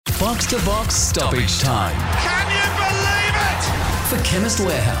Box to Box Stoppage Time. Can you believe it? For Chemist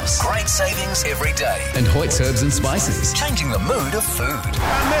Warehouse. Great savings every day. And Hoyt's Herbs and Spices. Changing the mood of food.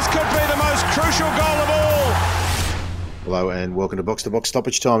 And this could be the most crucial goal of all. Hello and welcome to Box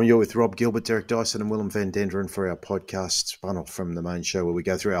Stoppage Time. You're with Rob Gilbert, Derek Dyson and Willem van Denderen for our podcast spun-off from the main show where we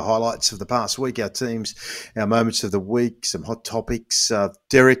go through our highlights of the past week, our teams, our moments of the week, some hot topics.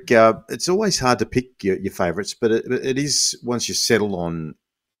 Derek, it's always hard to pick your favourites, but it is, once you settle on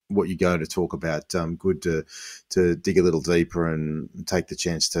what you're going to talk about, good to dig a little deeper and take the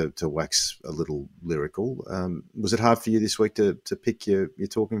chance to wax a little lyrical. Was it hard for you this week to pick your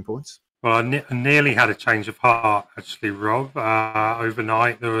talking points? Well, I nearly had a change of heart, actually, Rob.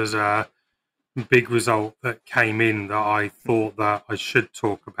 Overnight, there was a big result that came in that I thought that I should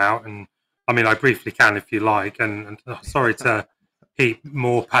talk about. And, I mean, I briefly can if you like. And sorry to heap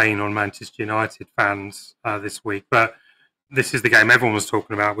more pain on Manchester United fans this week. But this is the game everyone was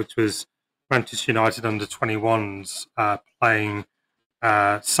talking about, which was Manchester United under-21s playing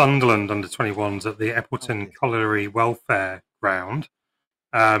Sunderland under-21s at the Eppleton Colliery Welfare Ground.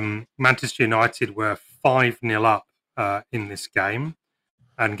 Manchester United were 5-0 up in this game.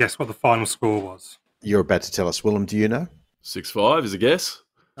 And guess what the final score was? You're about to tell us, Willem, do you know? 6-5 is a guess.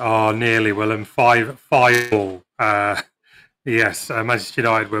 Oh, nearly, Willem. 5-all. Yes, Manchester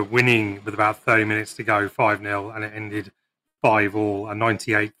United were winning with about 30 minutes to go, 5-0, and it ended 5-all, a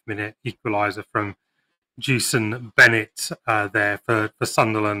 98th minute equaliser from Jewson Bennett there for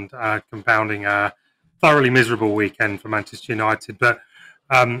Sunderland, compounding a thoroughly miserable weekend for Manchester United. But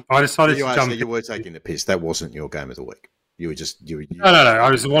I decided to jump. You were taking the piss. That wasn't your game of the week. You were just you. No. I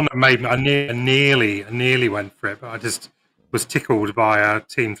was the one that made me. I nearly went for it, but I just was tickled by a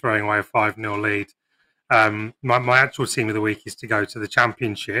team throwing away a 5-0 lead. My actual team of the week is to go to the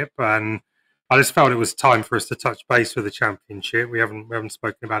Championship, and I just felt it was time for us to touch base with the Championship. We haven't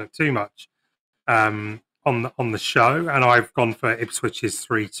spoken about it too much on the show, and I've gone for Ipswich's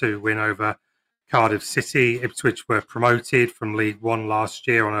 3-2 win over Cardiff City. Ipswich were promoted from League One last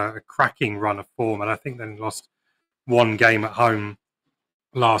year on a cracking run of form, and I think they lost one game at home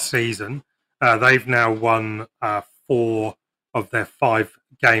last season. They've now won 4 of their 5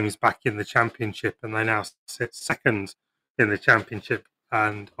 games back in the Championship, and they now sit second in the Championship.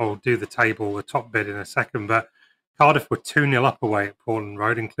 And I'll do the table, the top bit in a second. But Cardiff were 2-0 up away at Portland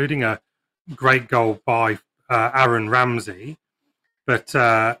Road, including a great goal by Aaron Ramsey. But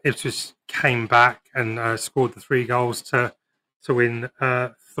Ipswich came back and scored the 3 goals to win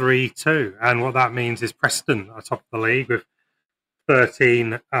 3-2. And what that means is Preston are top of the league with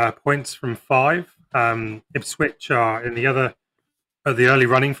 13 points from 5. Ipswich are in the early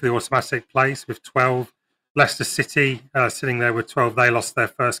running for the automatic place with 12. Leicester City sitting there with 12. They lost their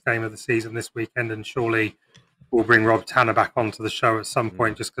first game of the season this weekend, and surely we'll bring Rob Tanner back onto the show at some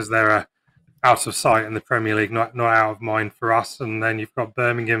point just because they're out of sight in the Premier League, not out of mind for us. And then you've got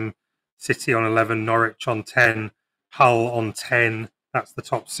Birmingham City on 11, Norwich on 10, Hull on 10. That's the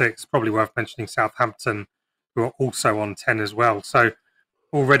top 6. Probably worth mentioning Southampton, who are also on 10 as well. So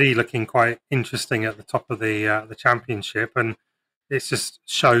already looking quite interesting at the top of the Championship. And it just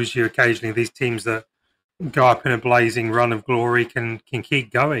shows you occasionally these teams that go up in a blazing run of glory can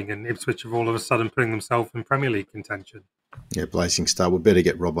keep going. And Ipswich have all of a sudden putting themselves in Premier League contention. Yeah, blazing start. We better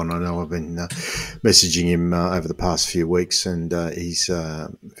get Rob on. I know I've been messaging him over the past few weeks, and he's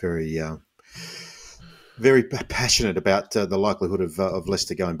very passionate about the likelihood of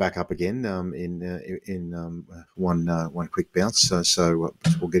Leicester going back up again in one quick bounce. So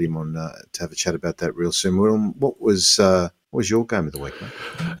we'll get him on to have a chat about that real soon. What was your game of the week, mate?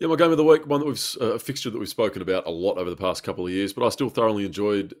 Yeah, my game of the week, one that a fixture that we've spoken about a lot over the past couple of years, but I still thoroughly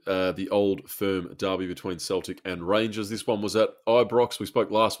enjoyed the old firm derby between Celtic and Rangers. This one was at Ibrox. We spoke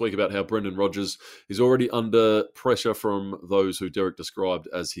last week about how Brendan Rodgers is already under pressure from those who Derek described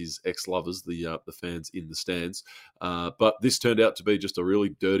as his ex-lovers, the fans in the stands. But this turned out to be just a really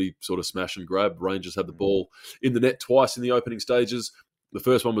dirty sort of smash and grab. Rangers had the ball in the net twice in the opening stages. The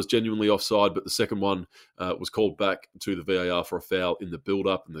first one was genuinely offside, but the second one was called back to the VAR for a foul in the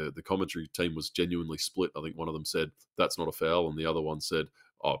build-up, and the commentary team was genuinely split. I think one of them said, that's not a foul, and the other one said,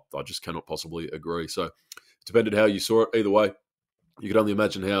 I just cannot possibly agree. So it depended how you saw it. Either way, you could only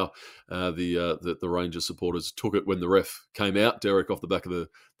imagine how the Rangers supporters took it when the ref came out. Derek, off the back of the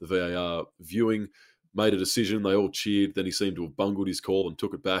VAR viewing, made a decision. They all cheered. Then he seemed to have bungled his call and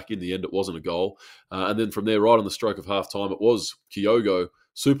took it back. In the end, it wasn't a goal. And then from there, right on the stroke of half-time, it was Kyogo,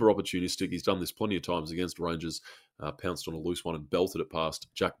 super opportunistic. He's done this plenty of times against Rangers, pounced on a loose one and belted it past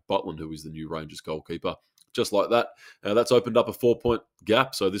Jack Butland, who is the new Rangers goalkeeper, just like that. That's opened up a 4-point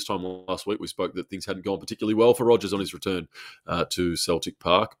gap. So this time last week we spoke that things hadn't gone particularly well for Rodgers on his return to Celtic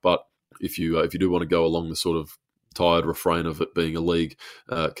Park. But if you do want to go along the sort of tired refrain of it being a league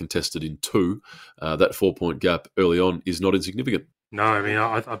contested in 2, that 4-point gap early on is not insignificant. No, I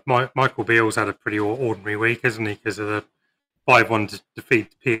mean, Michael Beale's had a pretty ordinary week, hasn't he? Because of the 5-1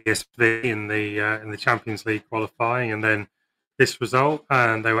 defeat to PSV in the Champions League qualifying, and then this result,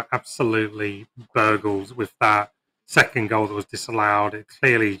 and they were absolutely burgled with that second goal that was disallowed. It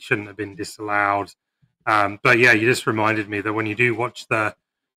clearly shouldn't have been disallowed. But yeah, you just reminded me that when you do watch I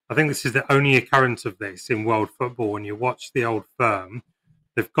think this is the only occurrence of this in world football. When you watch the Old Firm,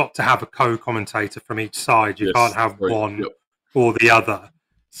 they've got to have a co-commentator from each side. You can't have one or the other.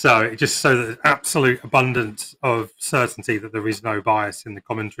 So it just so that there's absolute abundance of certainty that there is no bias in the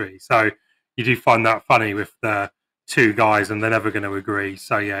commentary. So you do find that funny with the two guys, and they're never going to agree.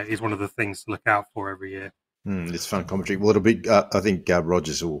 So yeah, it's one of the things to look out for every year. It's fun commentary. Well, it'll be. I think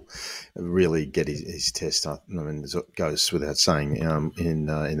Rodgers will really get his test. I mean, it goes without saying. In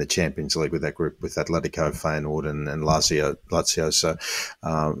the Champions League with that group with Atletico, Feyenoord, and Lazio.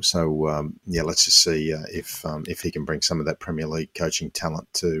 So yeah, let's just see if he can bring some of that Premier League coaching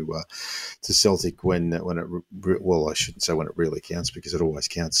talent to Celtic when it. Well, I shouldn't say when it really counts, because it always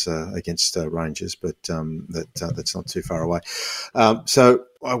counts against Rangers, but that's not too far away. So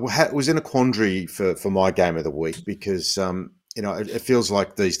I was in a quandary for my game of the week, because it feels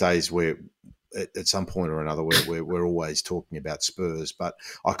like these days we're at some point or another we're always talking about Spurs, but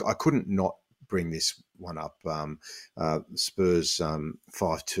I couldn't not bring this one up. Spurs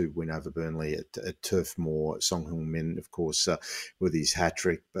 5-2 win over Burnley at Turf Moor. Son Heung-min, of course, with his hat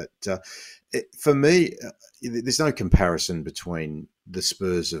trick, but for me, there's no comparison between the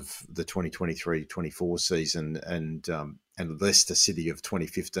Spurs of the 2023-24 season and Leicester City of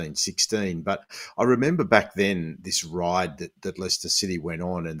 2015-16. But I remember back then this ride that Leicester City went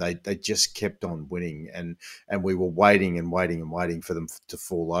on, and they just kept on winning, and we were waiting for them to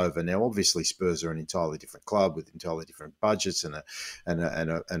fall over. Now, obviously, Spurs are an entirely different club with entirely different budgets and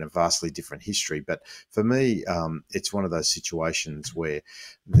a vastly different history. But for me, it's one of those situations where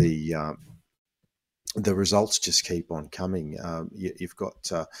the results just keep on coming. You've got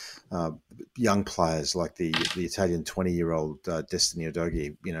young players like the Italian 20-year-old Destiny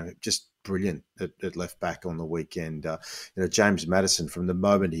Udogie, just brilliant at left back on the weekend. James Maddison, from the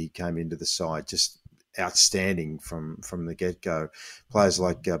moment he came into the side, just outstanding from the get-go. Players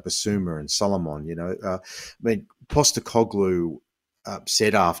like Basuma and Solomon, Postecoglou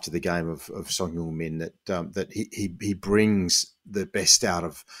said after the game of Son Heung-min that he brings the best out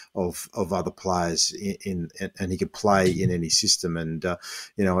of other players and he can play in any system, and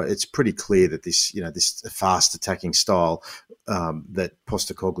it's pretty clear that this fast attacking style that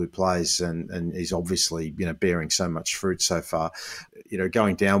Postecoglou plays and is obviously bearing so much fruit so far.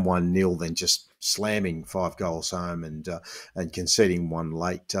 Going down 1-0, then just slamming 5 goals home and conceding one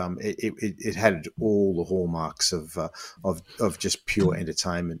late. It had all the hallmarks of just pure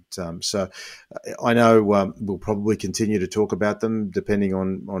entertainment. So I know we'll probably continue to talk about them depending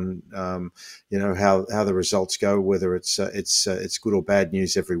on how the results go, whether it's good or bad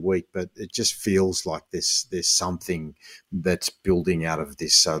news every week. But it just feels like there's something that's building out of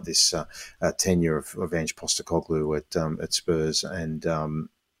this tenure of Ange Postecoglou at Spurs, and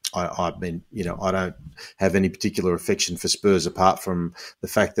I mean, I don't have any particular affection for Spurs apart from the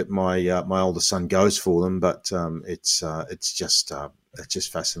fact that my older son goes for them. But it's just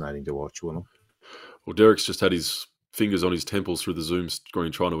fascinating to watch, Willem. Well, Derek's just had his fingers on his temples through the Zoom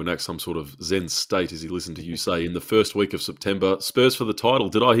screen, trying to enact some sort of Zen state as he listened to you say in the first week of September, Spurs for the title.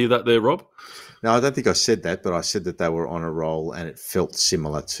 Did I hear that there, Rob? No, I don't think I said that, but I said that they were on a roll, and it felt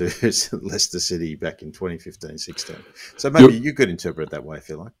similar to Leicester City back in 2015-16. So maybe you could interpret it that way if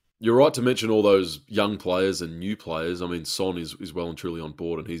you like. You're right to mention all those young players and new players. I mean, Son is well and truly on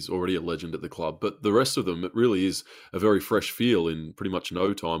board, and he's already a legend at the club. But the rest of them, it really is a very fresh feel in pretty much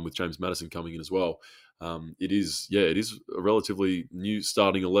no time, with James Maddison coming in as well. It is a relatively new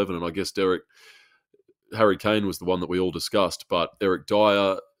starting 11, and I guess Harry Kane was the one that we all discussed, but Eric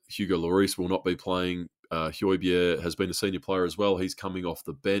Dyer, Hugo Lloris will not be playing. Højbjerg has been a senior player as well. He's coming off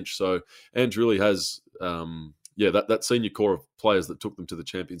the bench. So Ange really has that senior core of players that took them to the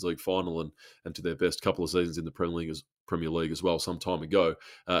Champions League final and to their best couple of seasons in the Premier League as well some time ago.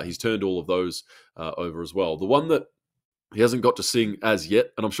 He's turned all of those over as well. The one that he hasn't got to sing as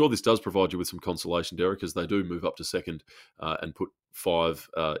yet, and I'm sure this does provide you with some consolation, Derek, as they do move up to second and put 5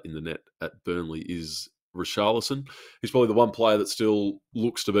 in the net at Burnley, is Richarlison. He's probably the one player that still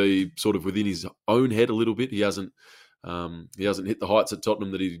looks to be sort of within his own head a little bit. He hasn't He hasn't hit the heights at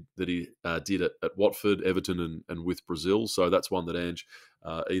Tottenham that he did at Watford, Everton, and with Brazil. So that's one that Ange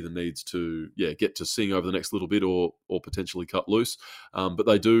either needs to get to sing over the next little bit or potentially cut loose. But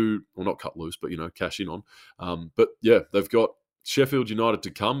they do, well, not cut loose, but cash in on. But yeah, they've got Sheffield United to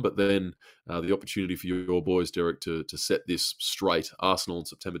come, but then the opportunity for your boys, Derek, to set this straight. Arsenal on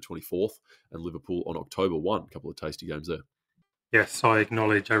September 24th and Liverpool on October 1. A couple of tasty games there. Yes, I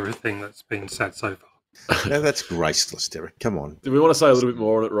acknowledge everything that's been said so far. No, that's graceless, Derek. Come on. Do we want to say a little bit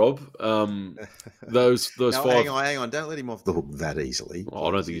more on it, Rob? Those no, five. Hang on. Don't let him off the hook that easily. Oh,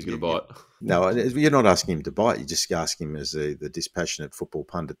 I don't think he's going to bite. No, you're not asking him to bite. You just ask him as the dispassionate football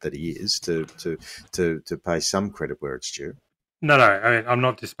pundit that he is to pay some credit where it's due. No, I mean, I'm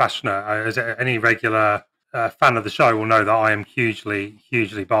not dispassionate. As any regular fan of the show will know that I am hugely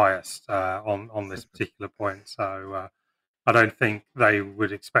biased on this particular point. So I don't think they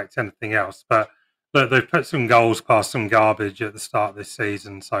would expect anything else. But look, they've put some goals past some garbage at the start of this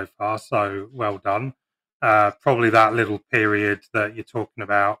season so far. So well done. Probably that little period that you're talking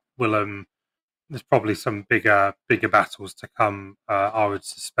about, Willem. There's probably some bigger battles to come. I would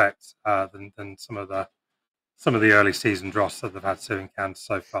suspect than some of the early season dross that they've had to encounter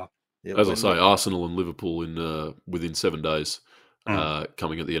so far. Yeah, as I say, Arsenal and Liverpool in within 7 days,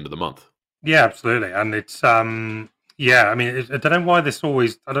 coming at the end of the month. Yeah, absolutely, and it's I mean, I don't know why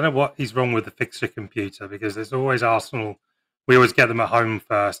I don't know what is wrong with the fixture computer, because there's always Arsenal. We always get them at home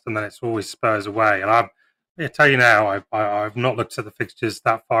first, and then it's always Spurs away. And I tell you now, I've not looked at the fixtures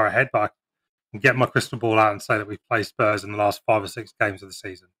that far ahead, but I can get my crystal ball out and say that we've played Spurs in the last 5 or 6 games of the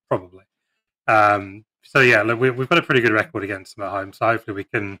season, probably. So yeah, look, we've got a pretty good record against them at home. So hopefully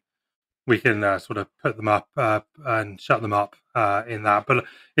we can sort of put them up and shut them up in that. But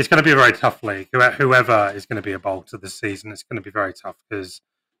it's going to be a very tough league. Whoever is going to be a bolt of the season, it's going to be very tough, because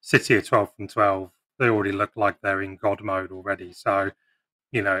City are 12 from 12. They already look like they're in God mode already. So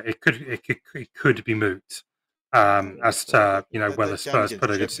it could be moot as to whether Spurs put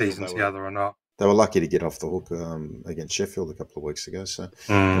a good season together or not. They were lucky to get off the hook against Sheffield a couple of weeks ago. So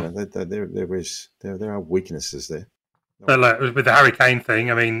there are weaknesses there. But look, with the Harry Kane thing,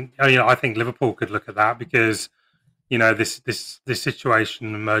 I mean, I think Liverpool could look at that, because this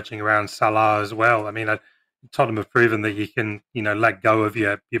situation emerging around Salah as well. I mean, Tottenham have proven that you can let go of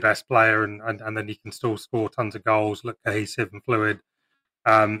your best player and then you can still score tons of goals, look cohesive and fluid.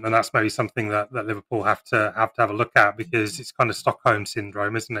 And that's maybe something that Liverpool have to have a look at, because it's kind of Stockholm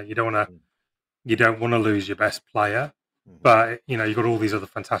syndrome, isn't it? You don't want to lose your best player, but you've got all these other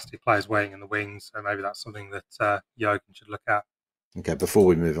fantastic players waiting in the wings, so maybe that's something that Jurgen should look at. Okay, before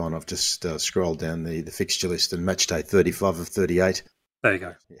we move on, I've just scrolled down the fixture list, and match day 35 of 38. There you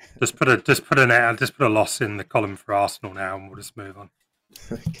go. Yeah. Just put a loss in the column for Arsenal now, and we'll just move on.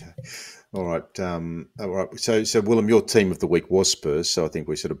 Okay. All right. So Willem, your team of the week was Spurs, so I think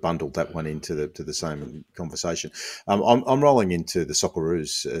we sort of bundled that one into the same conversation. I'm rolling into the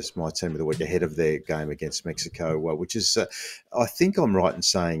Socceroos as my team of the week ahead of their game against Mexico, which is, I think I'm right in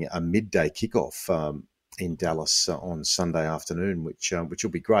saying, a midday kickoff in Dallas on Sunday afternoon, which will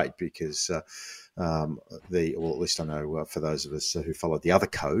be great, because at least I know for those of us who followed the other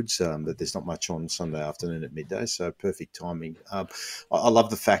codes, that there's not much on Sunday afternoon at midday, so perfect timing. I love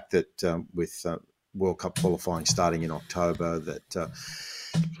the fact that with World Cup qualifying starting in October, that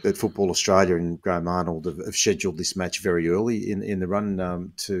Football Australia and Graham Arnold have scheduled this match very early in the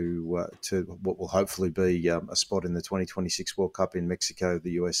run to what will hopefully be a spot in the 2026 World Cup in Mexico,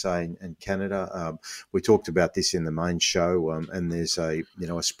 the USA, and Canada. We talked about this in the main show, and there's a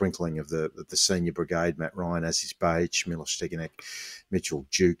sprinkling of the senior brigade: Matt Ryan, Aziz Behich, Milos Steganek, Mitchell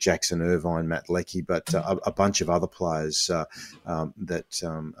Duke, Jackson Irvine, Matt Leckie, but a bunch of other players that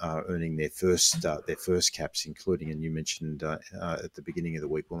are earning their first caps, including, and you mentioned at the beginning of the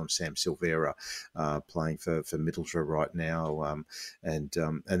week, Sam Silvera playing for Middlesbrough right now, and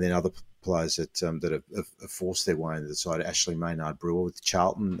then other players that have forced their way into the side. Ashley Maynard Brewer with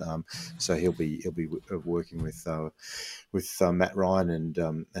Charlton, so he'll be working with Matt Ryan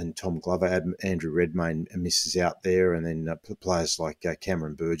and Tom Glover. Andrew Redmayne misses out there, and then players like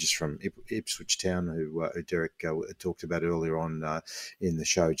Cameron Burgess from Ipswich Town, who Derek talked about earlier on in the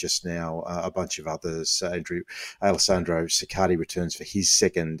show just now. A bunch of others. Alessandro Siccardi returns for his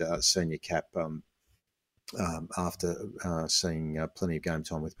second senior cap. After seeing plenty of game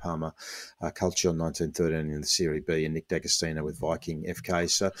time with Parma Calcio 1913 in the Serie B, and Nick D'Agostino with Viking FK.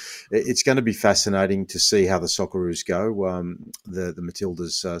 So it's going to be fascinating to see how the Socceroos go. The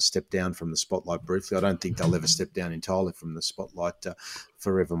Matildas step down from the spotlight briefly. I don't think they'll ever step down entirely from the spotlight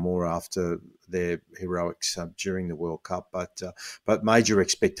forevermore after their heroics during the World Cup. But major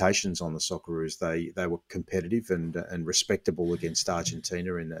expectations on the Socceroos. They were competitive and respectable against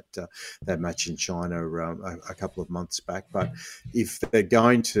Argentina in that match in China a couple of months back. But if they're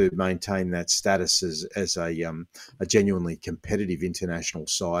going to maintain that status as a genuinely competitive international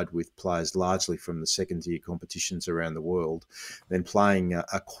side with players largely from the second-tier competitions around the world, then playing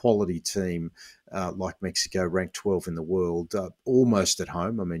a quality team like Mexico, ranked 12 in the world, almost at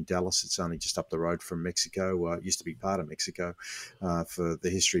home. I mean, Dallas, it's only just up the road from Mexico, used to be part of Mexico for the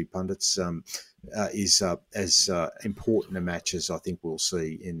history pundits, is as important a match as I think we'll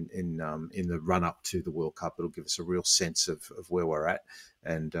see in the run-up to the World Cup. It'll give us a real sense of where we're at,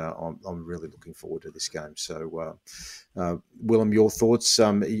 and I'm really looking forward to this game. So, Willem, your thoughts?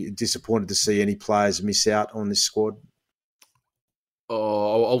 Are you disappointed to see any players miss out on this squad?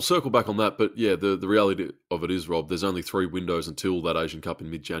 Oh, I'll circle back on that, but yeah, the reality of it is, Rob, there's only 3 windows until that Asian Cup in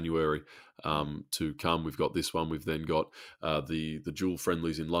mid-January to come. We've got this one. We've then got the dual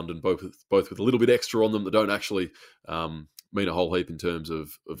friendlies in London, both with a little bit extra on them that don't actually mean a whole heap in terms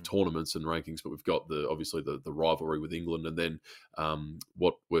of tournaments and rankings. But we've got obviously the rivalry with England, and then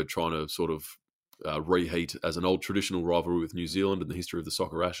what we're trying to sort of reheat as an old traditional rivalry with New Zealand and the history of the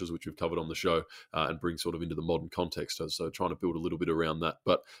Soccer Ashes, which we've covered on the show, and bring sort of into the modern context. So trying to build a little bit around that.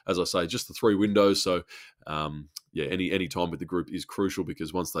 But as I say, just the 3 windows. So any time with the group is crucial,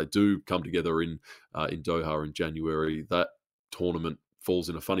 because once they do come together in Doha in January, that tournament falls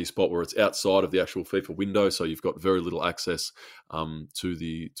in a funny spot where it's outside of the actual FIFA window, so you've got very little access to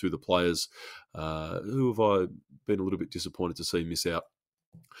the players. Who have I been a little bit disappointed to see miss out?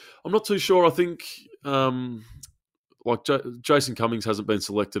 I'm not too sure. I think Jason Cummings hasn't been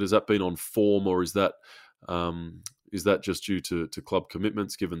selected. Has that been on form, or is that just due to club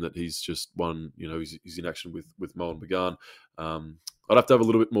commitments? Given that he's just won, he's in action with Moen Began. I'd have to have a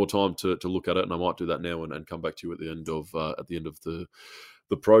little bit more time to look at it, and I might do that now and come back to you at the end of the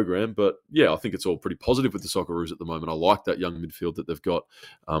program. But yeah, I think it's all pretty positive with the Socceroos at the moment. I like that young midfield that they've got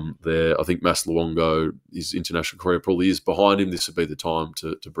there. I think Mas Luongo, his international career probably is behind him. This would be the time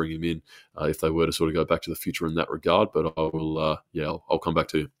to bring him in if they were to sort of go back to the future in that regard. But I will, I'll come back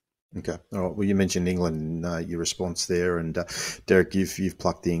to you. Okay. All right. Well, you mentioned England, your response there, and Derek, you've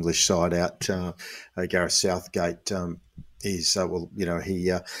plucked the English side out. Gareth Southgate is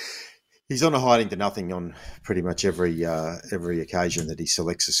he's on a hiding to nothing on pretty much every occasion that he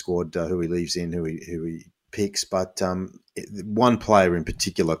selects a squad, who he leaves in, who he picks. But one player in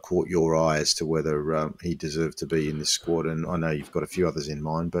particular caught your eye as to whether he deserved to be in this squad, and I know you've got a few others in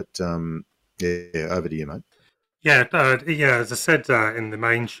mind, but over to you, mate. Yeah, as I said in the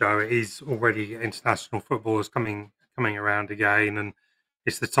main show, it is already international football is coming around again, and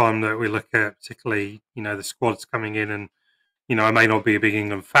it's the time that we look at, particularly, the squads coming in. And I may not be a big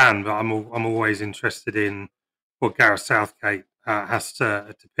England fan, but I'm always interested in what Gareth Southgate has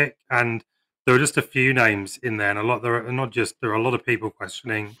to pick. And there are just a few names in there, and there are a lot of people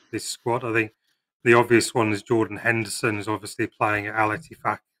questioning this squad. I think the obvious one is Jordan Henderson, who's obviously playing at Al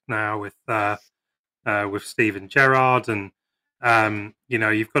Ettifaq now with Steven Gerrard, and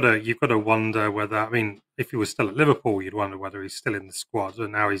you've got to wonder whether, I mean, if he was still at Liverpool, you'd wonder whether he's still in the squad,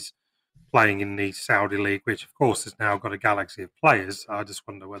 and now he's playing in the Saudi League, which of course has now got a galaxy of players. I just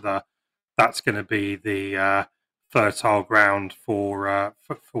wonder whether that's going to be the fertile ground for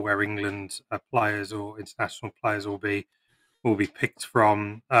where England players or international players will be picked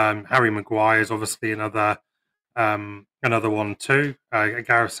from. Harry Maguire is obviously another one too.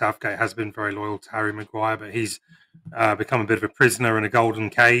 Gareth Southgate has been very loyal to Harry Maguire, but he's become a bit of a prisoner in a golden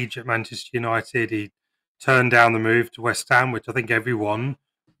cage at Manchester United. He turned down the move to West Ham, which I think everyone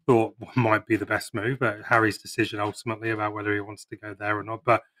thought might be the best move, but Harry's decision ultimately about whether he wants to go there or not.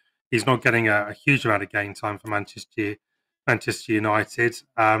 But he's not getting a huge amount of game time for Manchester United.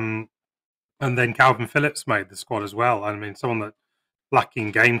 And then Calvin Phillips made the squad as well. I mean, someone that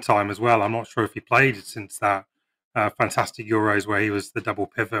lacking game time as well. I'm not sure if he played since that fantastic Euros where he was the double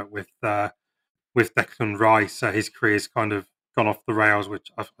pivot with Declan Rice. His career's kind of gone off the rails,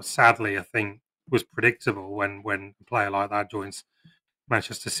 which sadly I think was predictable when a player like that joins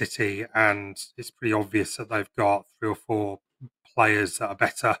Manchester City, and it's pretty obvious that they've got 3 or 4 players that are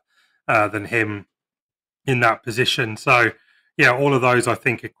better than him in that position. So, yeah, all of those I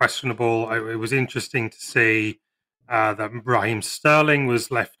think are questionable. It was interesting to see that Raheem Sterling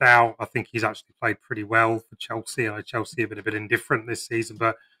was left out. I think he's actually played pretty well for Chelsea. I know Chelsea have been a bit indifferent this season,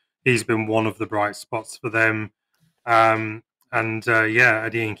 but he's been one of the bright spots for them. Eddie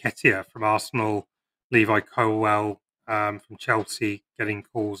Nketiah from Arsenal, Levi Colwill from Chelsea getting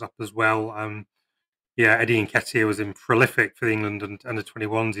calls up as well. Eddie Nketiah was prolific for the England and under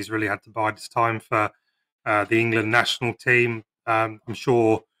 21s. He's really had to bide his time for the England national team. I'm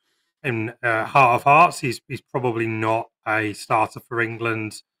sure in heart of hearts, he's probably not a starter for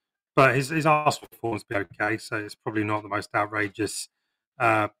England, but his Arsenal performance will be okay, so it's probably not the most outrageous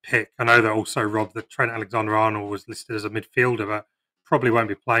pick. I know that also, Rob, that Trent Alexander-Arnold was listed as a midfielder, but probably won't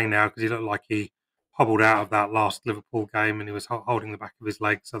be playing now because he looked like he hobbled out of that last Liverpool game and he was holding the back of his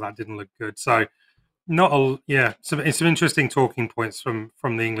leg, so that didn't look good. So some interesting talking points from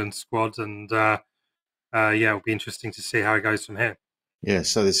the England squad, and it'll be interesting to see how it goes from here. Yeah,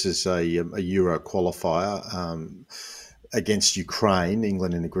 so this is a Euro qualifier against Ukraine.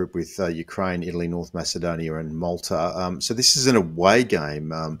 England in a group with Ukraine, Italy, North Macedonia, and Malta. So this is an away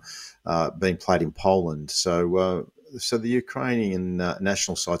game being played in Poland. So the Ukrainian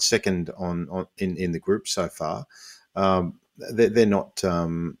national side, second in the group so far. They're not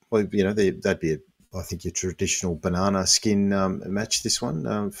that'd be I think your traditional banana skin match. This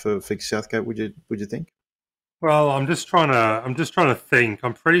one for Southgate. Would you think? Well, I'm just trying to think.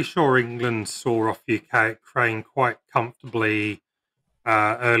 I'm pretty sure England saw off Ukraine quite comfortably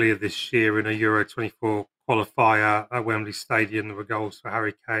earlier this year in a Euro 24 qualifier at Wembley Stadium. There were goals for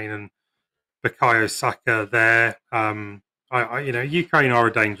Harry Kane and Bukayo Saka there. Ukraine are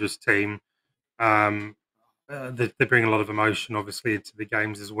a dangerous team. They bring a lot of emotion, obviously, into the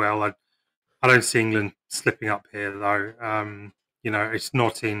games as well. I don't see England slipping up here, though. It's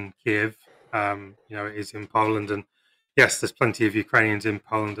not in Kiev. It is in Poland, and yes, there's plenty of Ukrainians in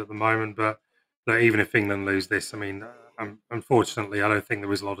Poland at the moment. But even if England lose this, I mean, unfortunately, I don't think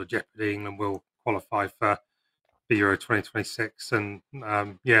there is a lot of jeopardy. England will qualify for the Euro 2026, and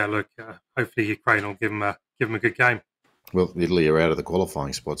hopefully Ukraine will give them a good game. Well, Italy are out of the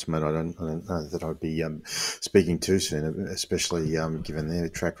qualifying spots, mate. I don't know that I'd be speaking too soon, especially given their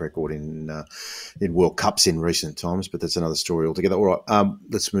track record in World Cups in recent times. But that's another story altogether. All right,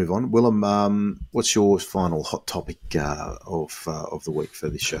 let's move on. Willem, what's your final hot topic of the week for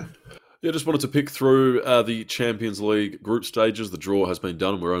this show? Yeah, just wanted to pick through the Champions League group stages. The draw has been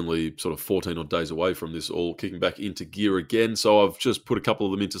done. We're only sort of 14 odd days away from this all kicking back into gear again. So I've just put a couple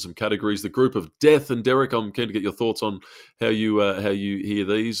of them into some categories. The group of death, and Derek, I'm keen to get your thoughts on how you hear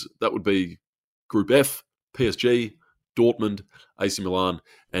these. That would be Group F: PSG, Dortmund, AC Milan,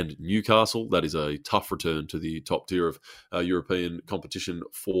 and Newcastle. That is a tough return to the top tier of European competition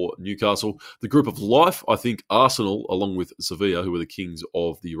for Newcastle. The group of life, I think Arsenal, along with Sevilla, who are the kings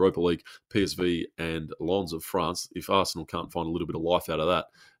of the Europa League, PSV and Lens of France. If Arsenal can't find a little bit of life out of that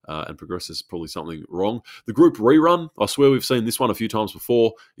and progress, there's probably something wrong. The group rerun, I swear we've seen this one a few times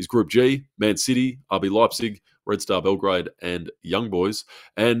before, is Group G: Man City, RB Leipzig, Red Star Belgrade, and Young Boys.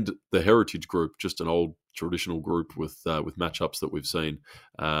 And the Heritage Group, just an old traditional group with matchups that we've seen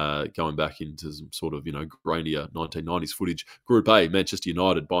going back into some sort of grainier 1990s footage. Group A: Manchester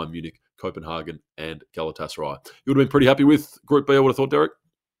United, Bayern Munich, Copenhagen, and Galatasaray. You would have been pretty happy with Group B, I would have thought, Derek.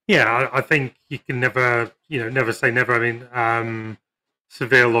 Yeah, I think you can never say never. I mean,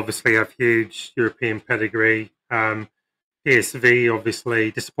 Seville obviously have huge European pedigree. PSV,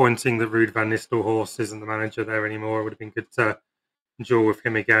 obviously, disappointing that Ruud van Nistelrooy isn't the manager there anymore. It would have been good to draw with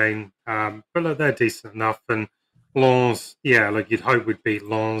him again. But look, they're decent enough. And Lens, you'd hope would beat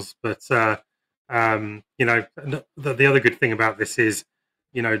Lens. But, the other good thing about this is,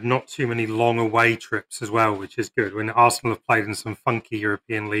 not too many long away trips as well, which is good. When Arsenal have played in some funky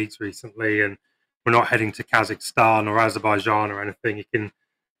European leagues recently and we're not heading to Kazakhstan or Azerbaijan or anything, you can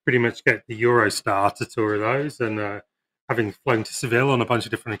pretty much get the Eurostar to tour of those. And having flown to Seville on a bunch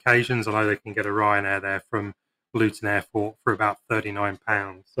of different occasions, I know they can get a Ryanair there from Luton Airport for about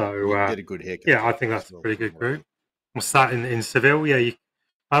 £39. So get a good haircut. Yeah, I think that's a pretty good group. What's that in Seville? Yeah,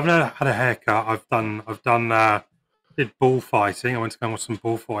 I haven't had a haircut. Did bullfighting. I went to go and watch some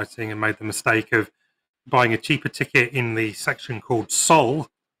bullfighting and made the mistake of buying a cheaper ticket in the section called Sol,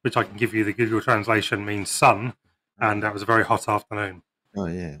 which I can give you the Google translation means sun, and that was a very hot afternoon. Oh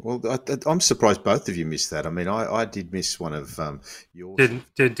yeah, well, I'm surprised both of you missed that. I mean, I did miss one of yours.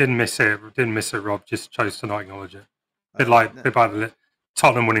 Didn't miss it, Rob. Just chose to not acknowledge it. Bit like the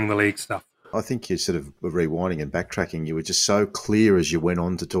Tottenham winning the league stuff. I think you're sort of rewinding and backtracking. You were just so clear as you went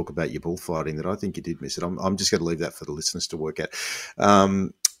on to talk about your bullfighting that I think you did miss it. I'm just going to leave that for the listeners to work out.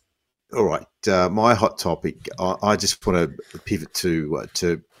 All right, my hot topic. I just want to pivot to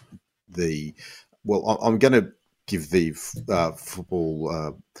the. Well, I'm going to give the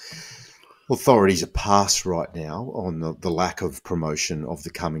football Authorities are past right now on the lack of promotion of the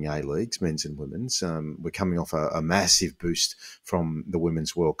coming A-Leagues, men's and women's. We're coming off a massive boost from the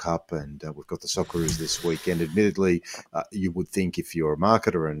Women's World Cup, and we've got the Socceroos this weekend. Admittedly, you would think if you're a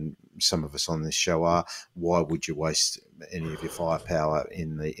marketer, and some of us on this show are, why would you waste any of your firepower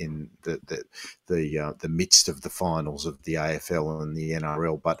in the midst of the finals of the AFL and the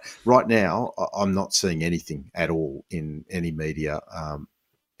NRL? But right now, I'm not seeing anything at all in any media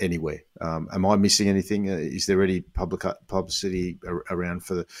anywhere. Am I missing anything? Is there any publicity around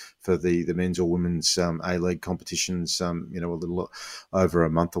for the men's or women's A-League competitions? A little over a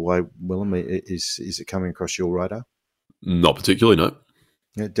month away. Willem, is it coming across your radar? Not particularly, no.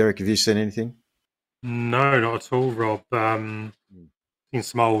 Yeah, Derek, have you seen anything? No, not at all, Rob. Seen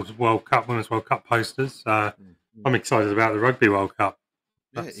some old Women's World Cup posters. I'm excited about the Rugby World Cup.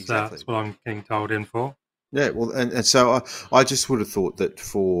 That's, exactly. That's what I'm getting told in for. Yeah, well, and so I just would have thought that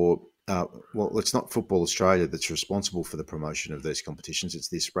for it's not Football Australia that's responsible for the promotion of these competitions. It's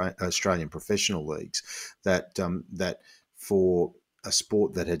the Australian professional leagues that for a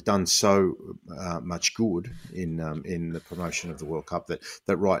sport that had done so much good in the promotion of the World Cup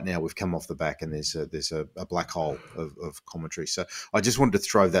that right now we've come off the back and there's a black hole of commentary. So I just wanted to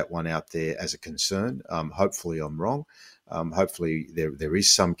throw that one out there as a concern. Hopefully I'm wrong. Hopefully there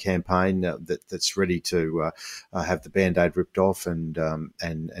is some campaign that's ready to have the Band-Aid ripped off and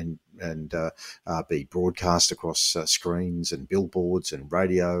be broadcast across screens and billboards and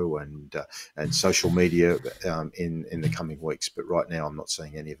radio and social media in the coming weeks. But right now, I'm not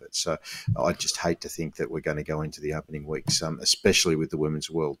seeing any of it. So I just hate to think that we're going to go into the opening weeks, especially with the Women's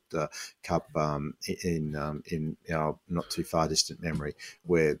World Cup in our not too far distant memory,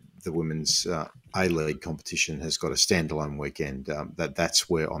 where the women's A-League competition has got a standalone weekend. That's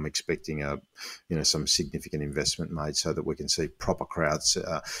where I'm expecting some significant investment made so that we can see proper crowds.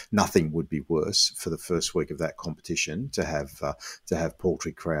 Nothing would be worse for the first week of that competition to have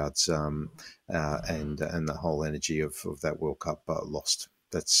paltry crowds and the whole energy of that World Cup lost.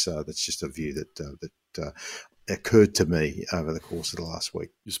 That's just a view that occurred to me over the course of the last week.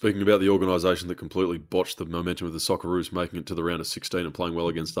 You're speaking about the organisation that completely botched the momentum of the Socceroos making it to the round of 16 and playing well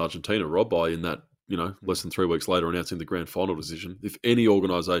against Argentina, Rob, by in that, less than 3 weeks later announcing the grand final decision. If any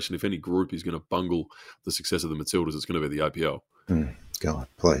organisation, if any group is going to bungle the success of the Matildas, it's going to be the APL. God,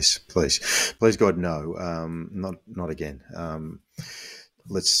 please, God, no, not again.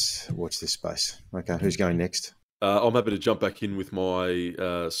 Let's watch this space. Okay, who's going next? I'm happy to jump back in with my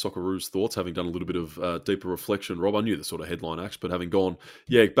Socceroos thoughts, having done a little bit of deeper reflection. Rob, I knew the sort of headline acts, but having gone,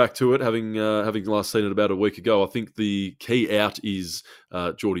 back to it, having last seen it about a week ago, I think the key out is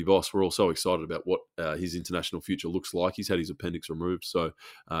Geordie Boss. We're all so excited about what his international future looks like. He's had his appendix removed, so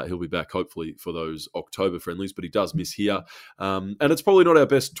he'll be back hopefully for those October friendlies, but he does miss here. And it's probably not our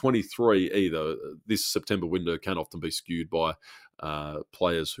best 23 either. This September window can often be skewed by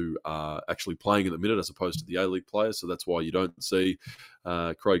players who are actually playing at the minute as opposed to the A-League players. So that's why you don't see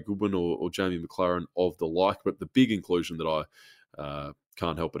Craig Goodwin or Jamie McLaren of the like. But the big inclusion that I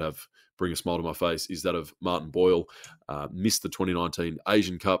can't help but bring a smile to my face is that of Martin Boyle. Missed the 2019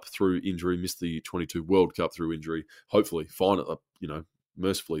 Asian Cup through injury, missed the 22 World Cup through injury. Hopefully,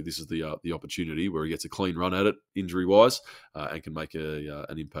 mercifully, this is the opportunity where he gets a clean run at it injury-wise and can make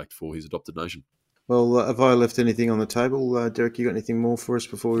an impact for his adopted nation. Well, have I left anything on the table? Derek, you got anything more for us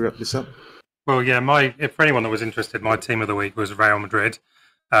before we wrap this up? Well, yeah, for anyone that was interested, my team of the week was Real Madrid.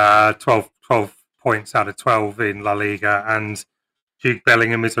 12 points out of 12 in La Liga, and Jude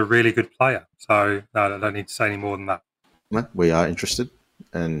Bellingham is a really good player. So no, I don't need to say any more than that. No, we are interested,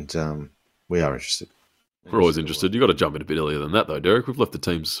 and we are interested. We're always interested. You've got to jump in a bit earlier than that, though, Derek. We've left the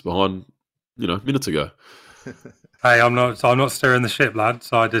teams behind, minutes ago. Hey, I'm not steering the ship, lad.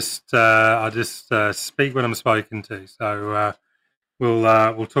 So I just speak when I'm spoken to. So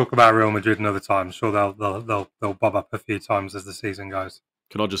we'll talk about Real Madrid another time. I'm sure they'll bob up a few times as the season goes.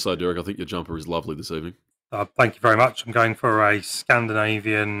 Can I just say, Derek, I think your jumper is lovely this evening. Thank you very much. I'm going for a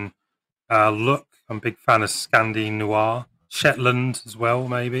Scandinavian look. I'm a big fan of Scandi Noir, Shetland as well,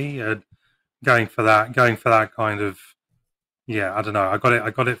 maybe. Going for that kind of. Yeah, I don't know. I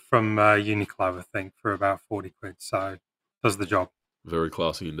got it from Uniqlo, I think, for about 40 quid. So does the job. Very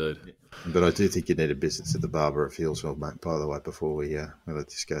classy indeed. But I do think you need a business at the barber at Fieldswell, mate, by the way, before we let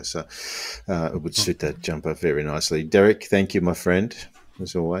this go. So it would suit that jumper very nicely. Derek, thank you, my friend,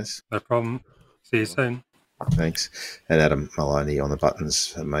 as always. No problem. See you soon. Thanks. And Adam Maloney on the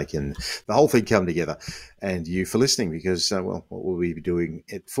buttons, making the whole thing come together. And you for listening, because, what would we be doing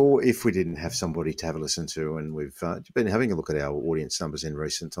it for if we didn't have somebody to have a listen to? And we've been having a look at our audience numbers in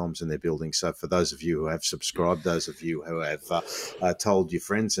recent times, and they're building. So for those of you who have subscribed, those of you who have told your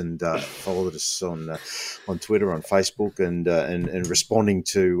friends and followed us on Twitter, on Facebook, and responding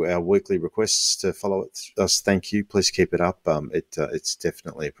to our weekly requests to follow us, thank you. Please keep it up. It's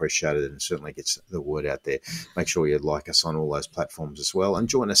definitely appreciated and certainly gets the word out there. Make sure you like us on all those platforms as well, and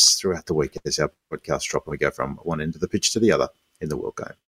join us throughout the week as our podcast drop and we go from one end of the pitch to the other in the World Game.